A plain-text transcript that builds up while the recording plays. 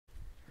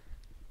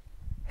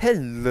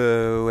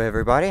Hello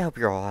everybody, hope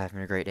you're all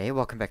having a great day.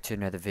 Welcome back to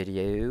another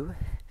video.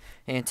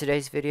 In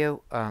today's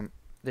video,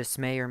 this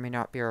may or may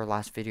not be our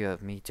last video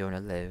of me doing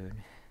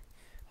alone.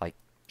 Like,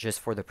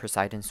 just for the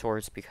Poseidon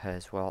swords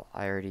because, well,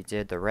 I already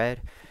did the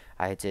red,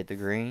 I did the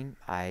green,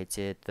 I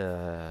did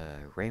the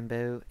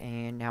rainbow,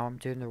 and now I'm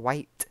doing the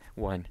white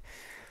one.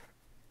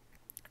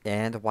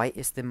 And the white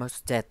is the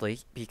most deadly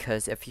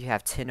because if you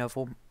have 10 of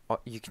them,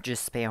 you can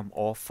just spam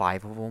all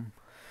 5 of them.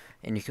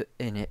 And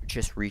it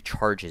just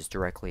recharges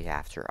directly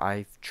after.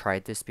 I've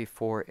tried this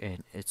before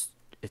and it's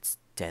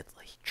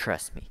deadly.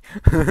 Trust me.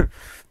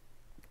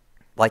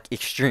 Like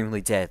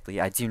extremely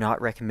deadly. I do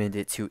not recommend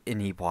it to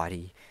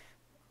anybody.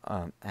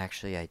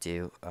 Actually I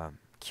do.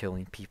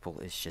 Killing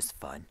people is just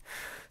fun.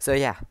 So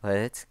yeah,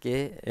 let's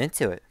get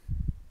into it.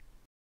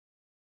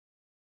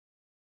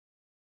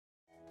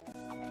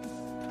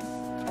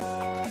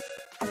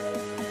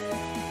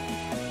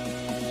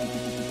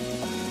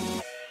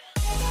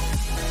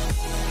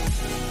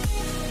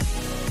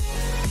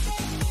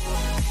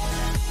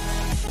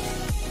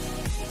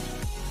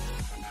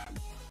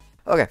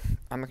 Okay,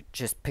 I'm gonna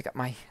just pick up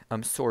my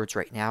swords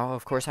right now.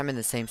 Of course, I'm in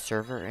the same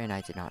server, and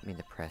I did not mean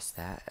to press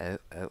that. Oh,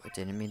 I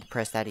didn't mean to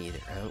press that either.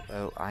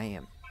 Oh, I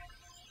am.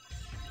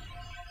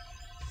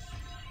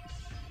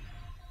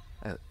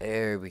 Oh,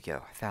 there we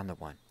go. I found the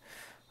one.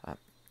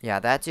 Yeah,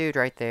 that dude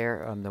right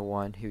there, the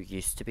one who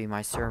used to be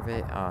my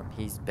servant,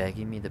 he's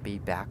begging me to be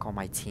back on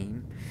my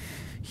team.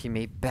 He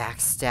may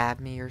backstab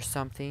me or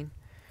something.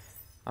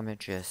 I'm gonna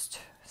just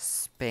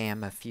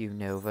spam a few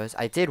novas.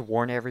 I did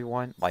warn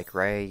everyone, like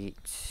right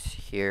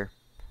here.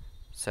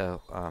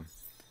 So,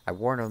 I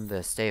warned them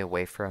to stay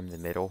away from the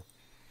middle.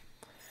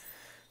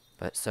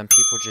 But some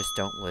people just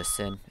don't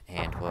listen,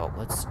 and well,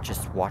 let's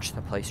just watch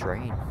the place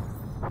rain.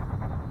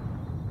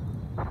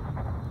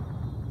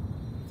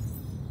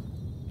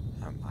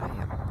 I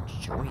am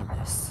enjoying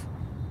this.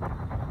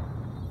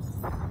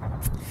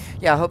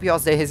 Yeah, I hope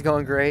y'all's day is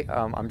going great.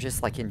 I'm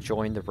just like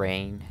enjoying the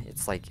rain.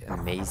 It's like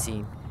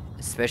amazing,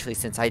 especially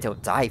since I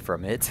don't die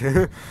from it.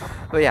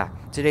 But yeah,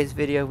 today's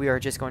video we are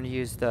just going to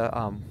use the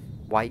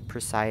white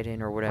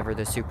Poseidon or whatever,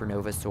 the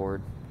supernova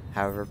sword,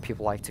 however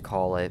people like to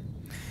call it.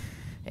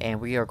 And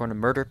we are going to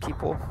murder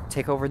people,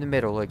 take over the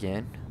middle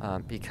again,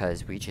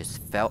 because we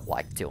just felt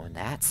like doing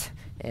that.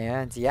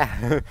 And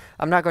yeah,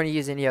 I'm not going to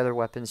use any other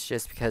weapons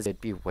just because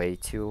it'd be way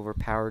too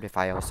overpowered if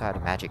I also had a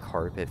magic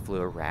harp that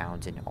flew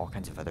around and all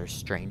kinds of other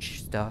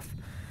strange stuff.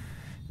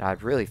 And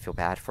I'd really feel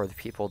bad for the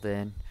people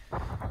then,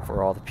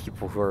 for all the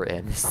people who are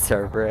in this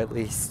server at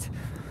least.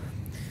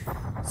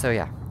 So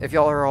yeah, if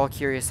y'all are all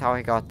curious how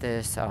I got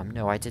this,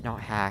 no, I did not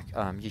hack.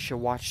 You should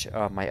watch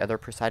my other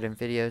Poseidon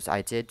videos.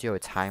 I did do a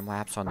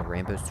time-lapse on the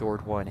rainbow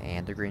sword one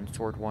and the green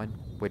sword one,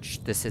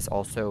 which this is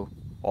also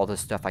all the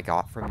stuff I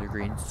got from the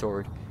green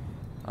sword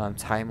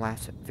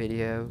time-lapse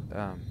video.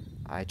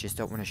 I just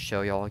don't want to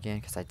show y'all again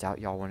because I doubt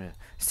y'all want to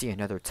see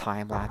another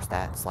time-lapse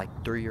that's like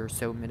 3 or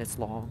so minutes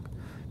long,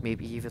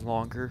 maybe even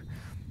longer.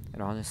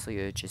 And honestly,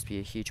 it would just be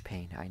a huge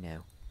pain, I know.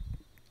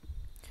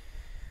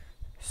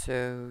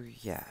 So,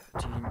 yeah,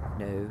 do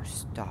you know,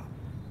 stop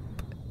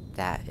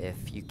that.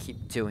 If you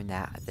keep doing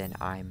that, then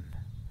I'm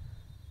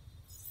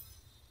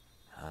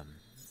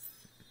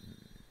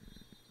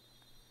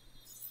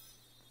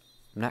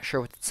not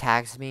sure what the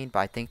tags mean, but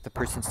I think the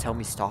person's telling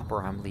me stop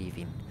or I'm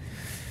leaving.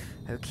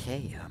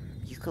 Okay,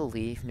 you can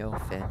leave, no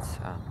offense.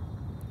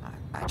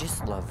 I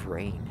just love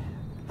rain.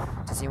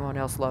 Does anyone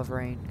else love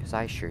rain? Because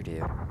I sure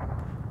do.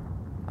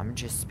 I'm gonna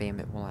just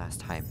spam it one last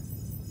time.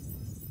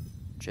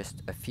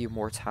 Just a few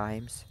more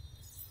times.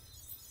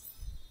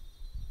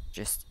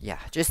 Yeah,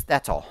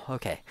 that's all.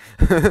 Okay.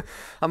 I'm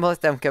gonna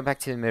let them come back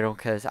to the middle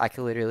because I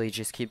could literally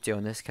just keep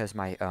doing this because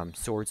my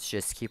swords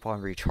just keep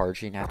on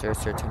recharging after a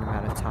certain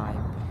amount of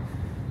time.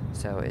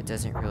 So it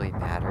doesn't really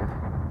matter.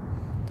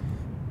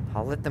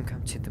 I'll let them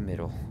come to the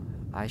middle.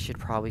 I should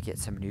probably get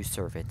some new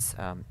servants.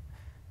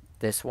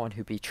 This one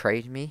who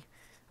betrayed me,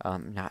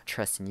 not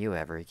trusting you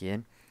ever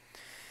again.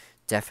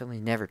 Definitely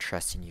never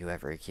trusting you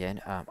ever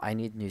again. I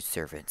need new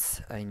servants.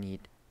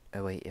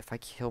 Oh wait, if I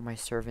kill my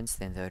servants,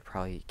 then they would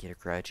probably get a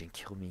grudge and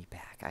kill me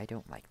back. I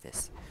don't like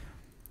this.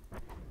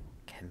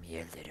 Come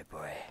here, little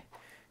boy.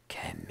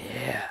 Come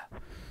here.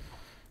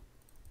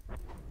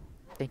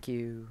 Thank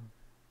you.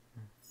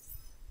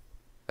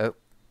 Oh,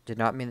 did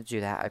not mean to do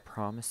that. I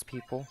promised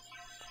people.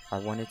 I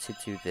wanted to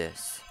do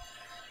this.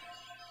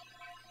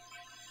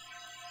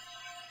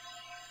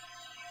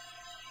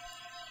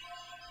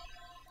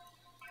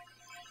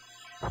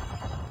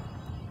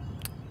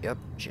 Yep,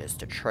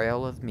 just a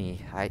trail of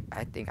me. I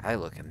think I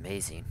look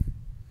amazing.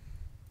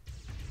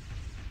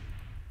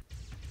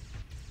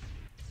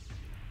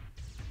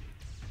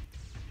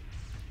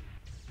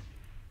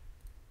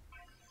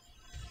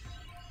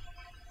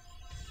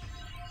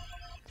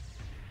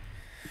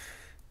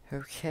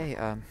 Okay,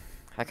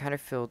 I kind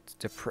of feel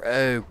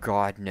oh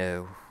god,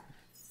 no.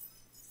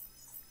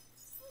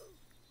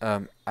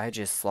 I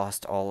just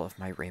lost all of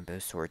my rainbow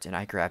swords and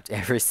I grabbed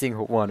every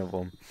single one of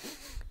them.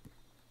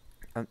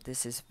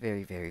 This is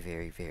very, very,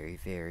 very, very,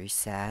 very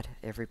sad,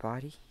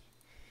 everybody.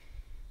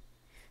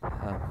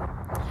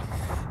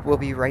 We'll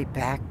be right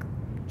back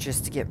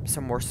just to get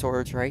some more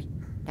swords right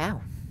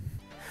now.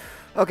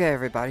 Okay,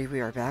 everybody, we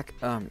are back.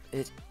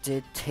 It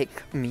did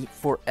take me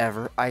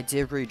forever. I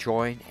did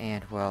rejoin,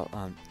 and well,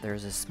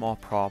 there's a small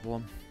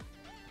problem.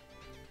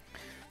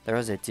 There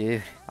was a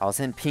dude. I was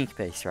in pink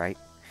base, right?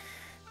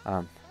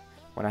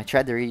 When I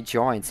tried to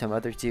rejoin, some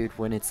other dude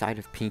went inside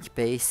of pink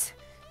base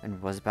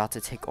and was about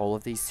to take all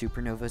of these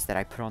supernovas that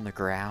I put on the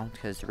ground.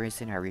 Because the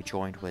reason I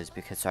rejoined was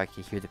because so I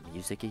could hear the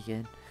music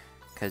again.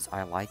 Because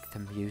I like the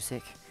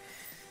music.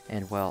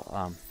 And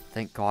well,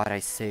 thank God I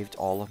saved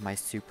all of my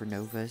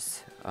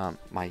supernovas.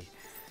 My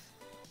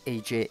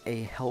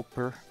AJA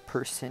helper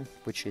person,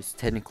 which is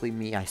technically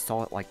me, I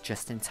saw it like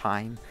just in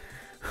time.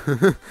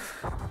 Well,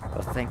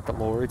 thank the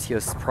Lord, he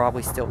was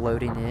probably still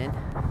loading in.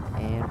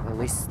 And at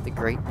least the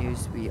great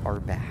news, we are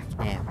back.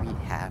 And we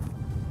have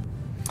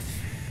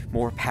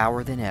more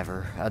power than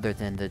ever, other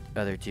than the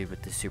other dude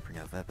with the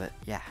supernova. But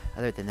yeah,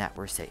 other than that,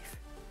 we're safe.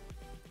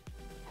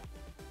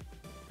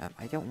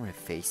 I don't want to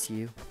face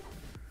you.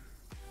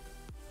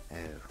 Oh,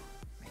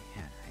 man,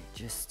 I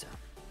just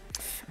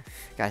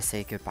gotta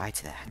say goodbye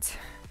to that.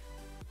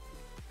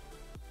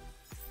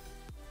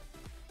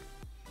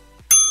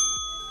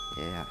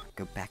 Yeah,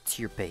 go back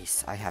to your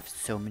base. I have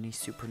so many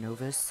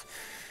supernovas.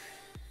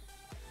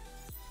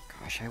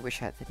 Gosh, I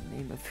wish I had the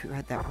name of who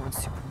had that one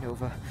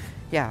supernova.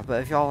 Yeah,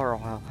 but if y'all are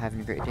all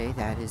having a great day,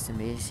 that is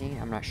amazing.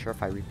 I'm not sure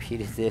if I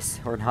repeated this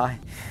or not.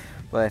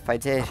 But if I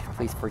did,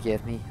 please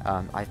forgive me.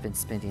 I've been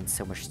spending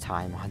so much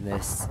time on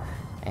this,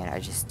 and I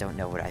just don't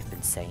know what I've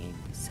been saying.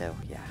 So,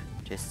 yeah,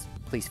 just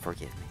please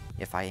forgive me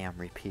if I am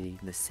repeating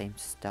the same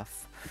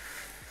stuff.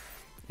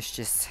 It's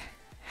just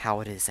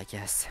how it is, I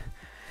guess.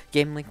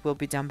 Game link will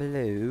be down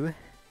below.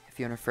 If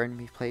you want to friend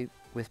me, play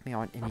with me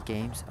on any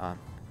games,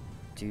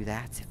 do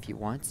that if you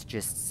want.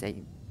 Just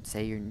say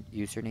your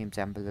username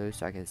down below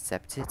so I can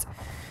accept it.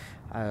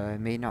 I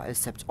may not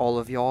accept all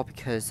of y'all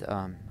because,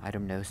 I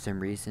don't know, some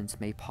reasons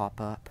may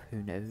pop up,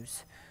 who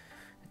knows.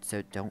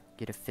 So don't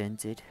get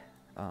offended,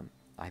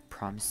 I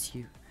promise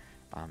you.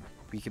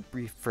 We could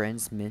be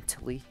friends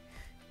mentally.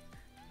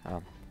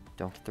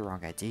 Don't get the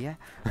wrong idea.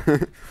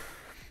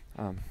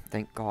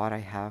 Thank God I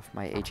have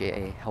my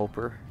AJA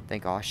helper.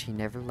 Thank gosh he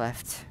never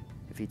left.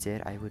 If he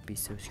did, I would be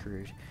so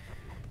screwed.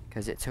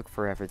 Because it took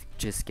forever to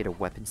just get a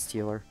weapon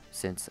stealer,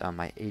 since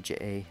my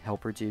AJA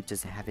helper dude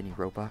doesn't have any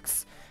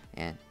Robux.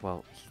 And,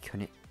 well, he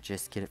couldn't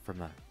just get it from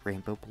a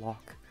rainbow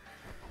block.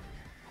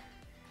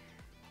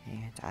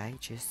 And I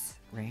just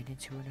ran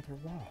into another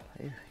wall.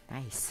 Ooh,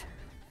 nice.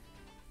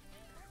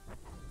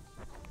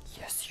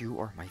 Yes, you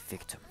are my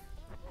victim.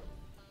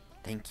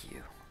 Thank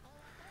you.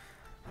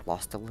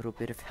 Lost a little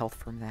bit of health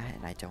from that,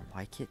 and I don't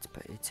like it,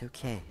 but it's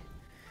okay.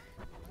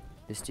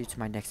 This due to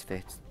my next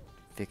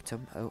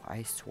victim. Oh,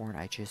 I sworn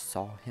I just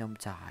saw him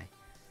die.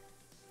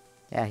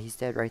 Yeah, he's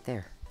dead right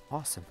there.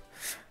 Awesome.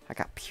 I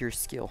got pure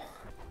skill.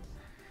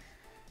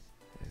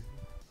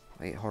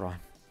 Wait, hold on.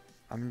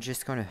 I'm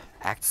just gonna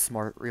act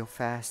smart real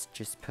fast.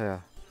 Just put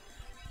a...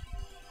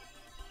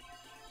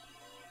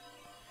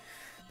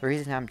 The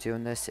reason I'm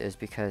doing this is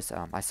because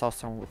I saw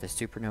someone with a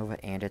supernova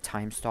and a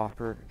time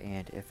stopper,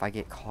 and if I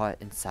get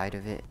caught inside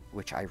of it,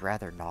 which I'd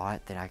rather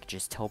not, then I could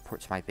just teleport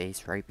to my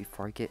base right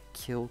before I get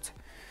killed.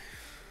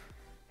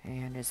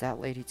 And is that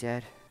lady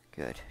dead?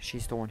 Good.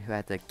 She's the one who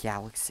had the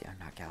galaxy,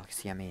 not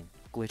galaxy, I mean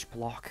glitch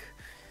block.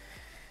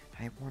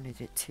 I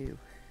wanted it too.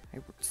 I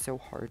worked so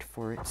hard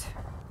for it.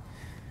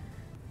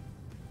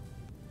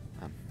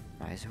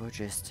 Might as well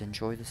just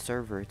enjoy the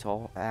server. It's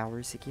all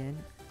ours again.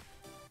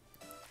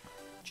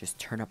 Just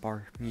turn up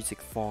our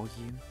music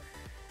volume.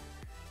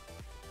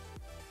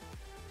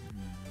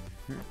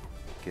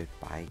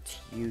 Goodbye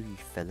to you, you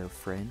fellow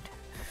friend.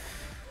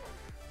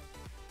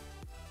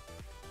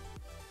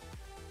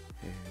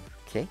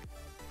 Okay.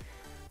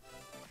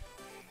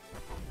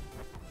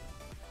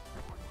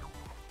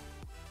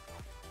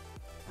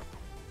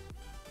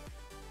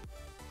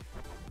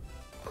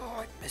 Oh,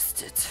 I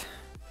missed it.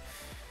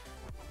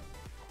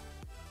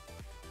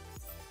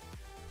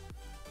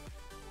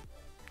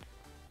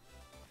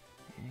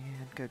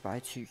 And goodbye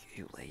to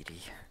you,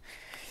 lady.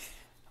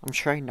 I'm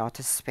trying not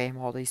to spam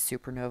all these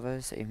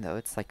supernovas, even though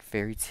it's like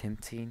very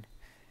tempting.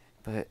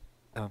 But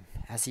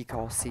as you can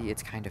all see,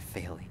 it's kind of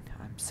failing.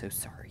 I'm so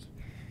sorry.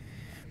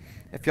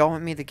 If y'all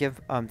want me to give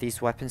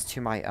these weapons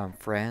to my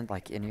friend,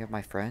 like any of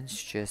my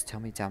friends, just tell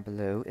me down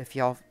below. If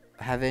y'all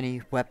have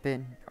any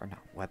weapon, or not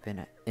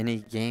weapon, any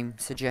game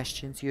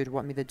suggestions you'd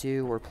want me to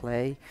do or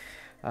play,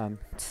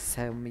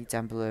 tell me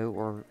down below,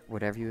 or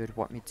whatever you would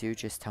want me to do,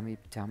 just tell me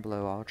down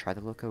below. I'll try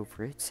to look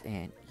over it.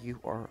 And you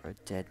are a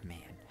dead man.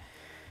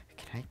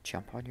 Can I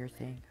jump on your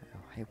thing?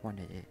 Oh, I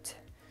wanted it.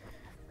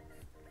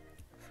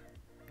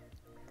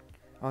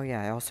 Oh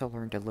yeah, I also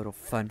learned a little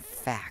fun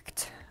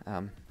fact.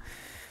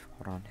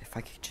 Hold on, if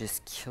I could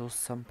just kill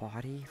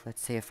somebody,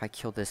 let's say if I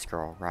kill this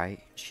girl,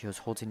 right? She was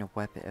holding a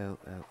weapon. Oh,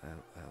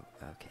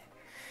 okay.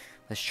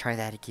 Let's try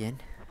that again.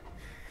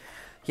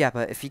 Yeah,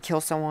 but if you kill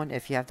someone,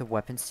 if you have the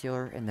weapon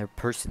stealer and the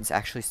person's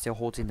actually still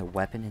holding the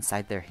weapon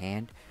inside their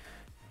hand,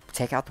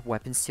 take out the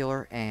weapon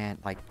stealer and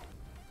like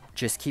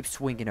just keep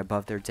swinging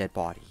above their dead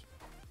body.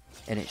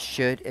 And it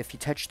should, if you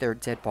touch their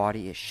dead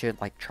body, it should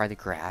like try to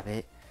grab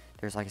it.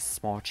 There's like a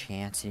small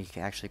chance and you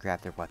can actually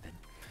grab their weapon.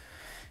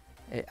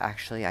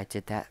 Actually, I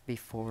did that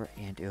before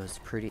and it was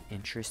pretty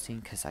interesting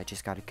because I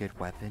just got a good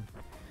weapon.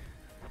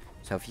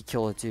 So if you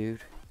kill a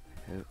dude,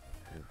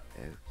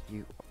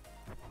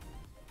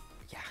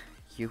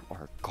 you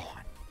are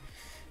gone.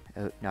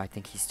 Oh, no, I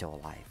think he's still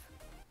alive.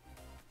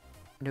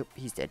 Nope,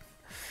 he's dead.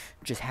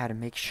 Just had to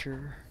make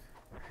sure.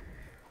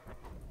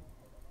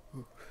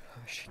 Ooh,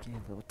 she's getting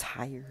a little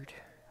tired.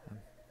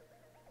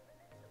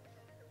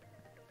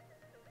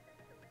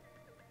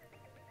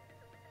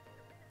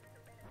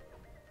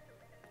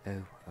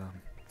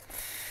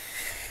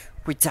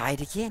 We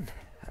died again.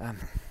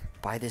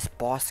 By this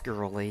boss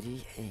girl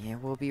lady,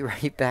 and we'll be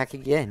right back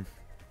again.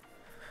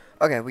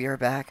 Okay, we are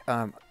back.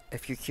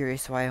 If you're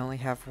curious why I only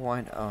have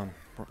one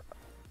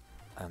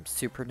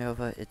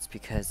supernova, it's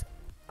because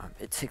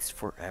it takes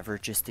forever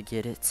just to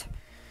get it.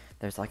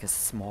 There's like a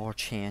small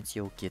chance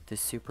you'll get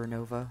this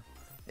supernova.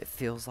 It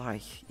feels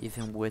like,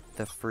 even with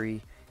the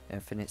free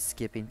infinite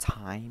skipping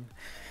time.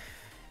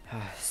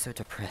 So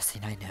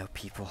depressing, I know,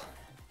 people.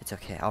 It's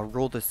okay, I'll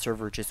rule the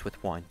server just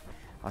with one.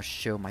 I'll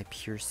show my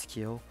pure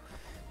skill,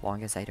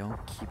 long as I don't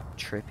keep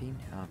tripping.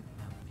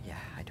 Yeah,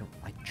 I don't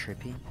like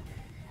tripping.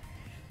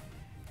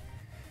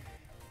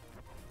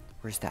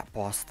 Where's that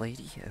boss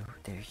lady? Oh,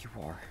 there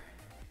you are.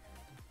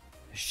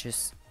 Let's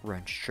just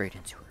run straight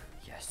into her.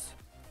 Yes.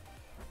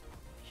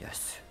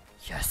 Yes.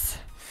 Yes.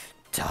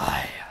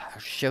 Die. I'll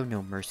show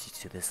no mercy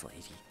to this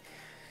lady.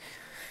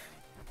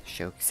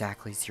 Show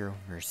exactly zero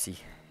mercy.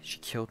 She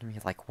killed me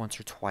like once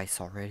or twice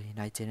already, and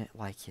I didn't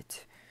like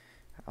it.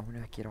 I want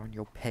to get on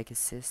your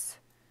Pegasus.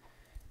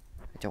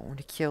 I don't want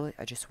to kill it.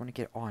 I just want to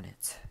get on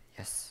it.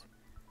 Yes.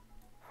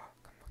 Oh,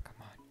 come on, come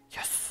on.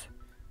 Yes.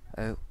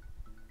 Oh.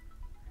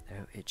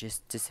 Oh, it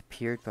just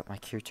disappeared, but my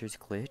character's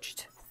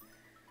glitched.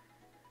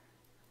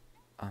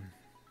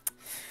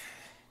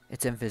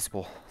 It's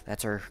invisible.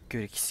 That's our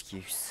good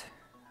excuse.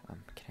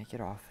 Can I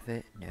get off of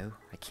it? No.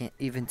 I can't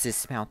even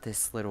dismount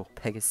this little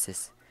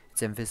Pegasus.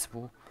 It's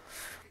invisible.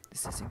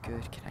 This isn't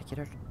good. Can I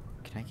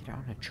get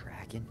on a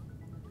dragon?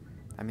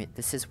 I mean,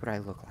 this is what I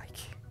look like.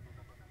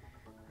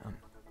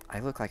 I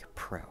look like a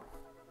pro.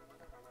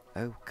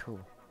 Oh,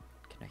 cool.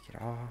 Can I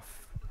get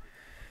off?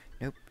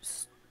 Nope.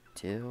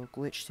 Still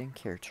glitched in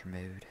character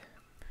mode.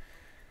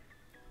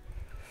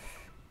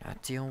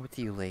 Not dealing with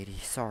you, lady.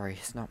 Sorry,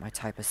 it's not my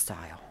type of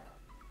style.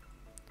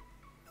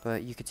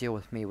 But you could deal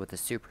with me with a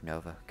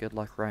supernova. Good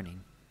luck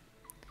running.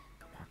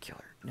 Come on, kill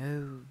her.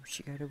 No,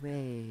 she got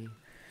away.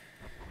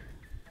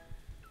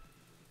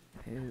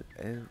 Oh,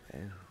 oh,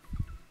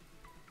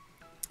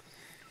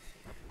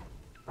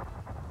 oh.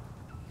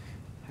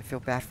 I feel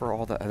bad for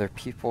all the other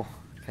people,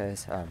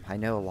 because I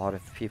know a lot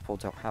of people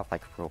don't have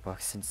like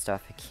Robux and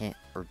stuff and can't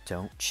or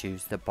don't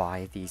choose to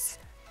buy these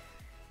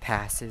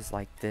passes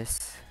like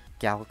this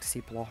galaxy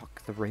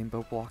block, the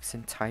rainbow blocks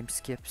and time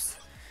skips.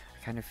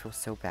 I kind of feel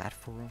so bad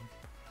for them.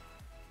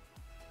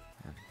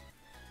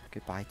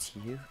 Goodbye to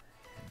you.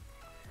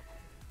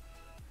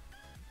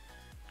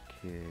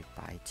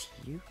 Goodbye to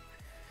you.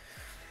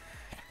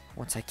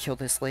 Once I kill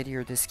this lady,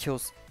 or this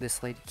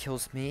lady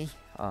kills me,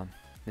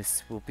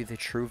 this will be the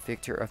true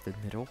victor of the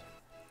middle.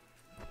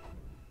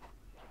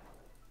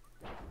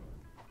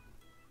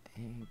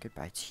 And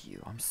goodbye to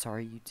you. I'm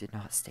sorry you did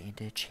not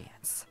stand a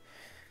chance.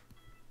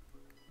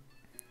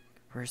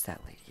 Where's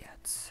that lady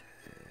at?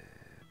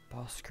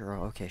 Boss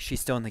girl. Okay, she's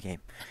still in the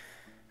game.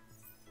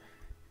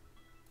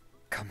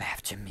 Come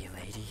after me,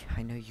 lady.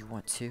 I know you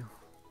want to.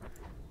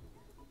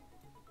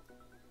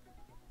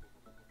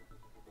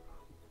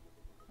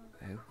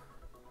 Oh,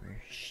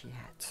 where's she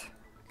at?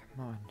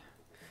 Come on.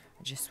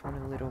 I just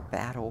want a little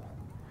battle.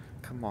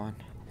 Come on.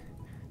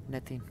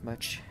 Nothing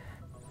much.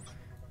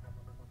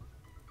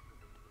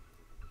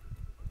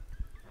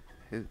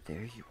 Oh,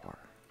 there you are.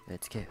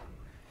 Let's go.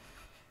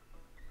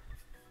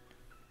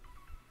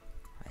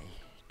 I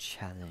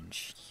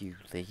challenge you,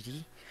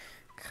 lady.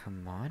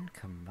 Come on,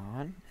 come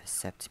on.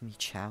 Accept me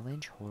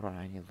challenge. Hold on,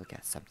 I need to look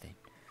at something.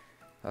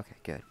 Okay,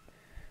 good.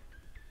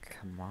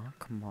 Come on,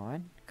 come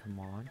on, come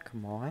on,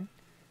 come on.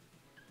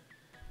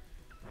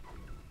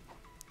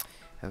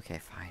 Okay,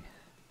 fine.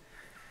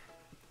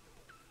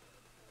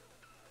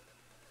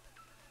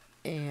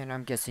 And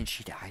I'm guessing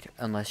she died,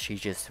 unless she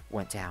just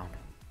went down.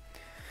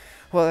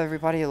 Well,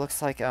 everybody, it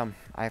looks like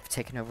I've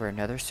taken over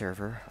another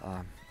server.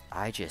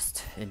 I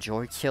just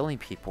enjoy killing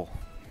people.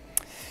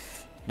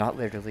 Not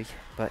literally,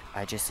 but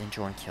I just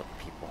enjoy killing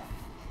people.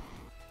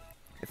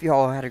 If you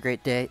all had a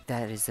great day,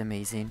 that is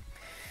amazing.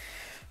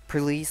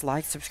 Please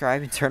like,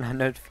 subscribe, and turn on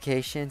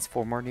notifications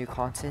for more new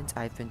content.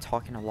 I've been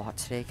talking a lot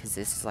today because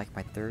this is like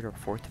my 3rd or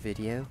 4th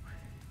video.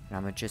 And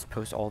I'm going to just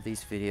post all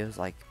these videos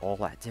like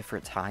all at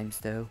different times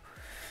though.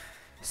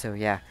 So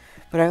yeah,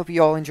 but I hope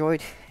you all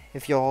enjoyed.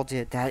 If you all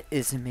did, that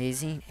is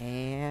amazing.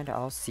 And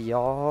I'll see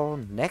y'all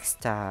next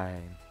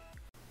time.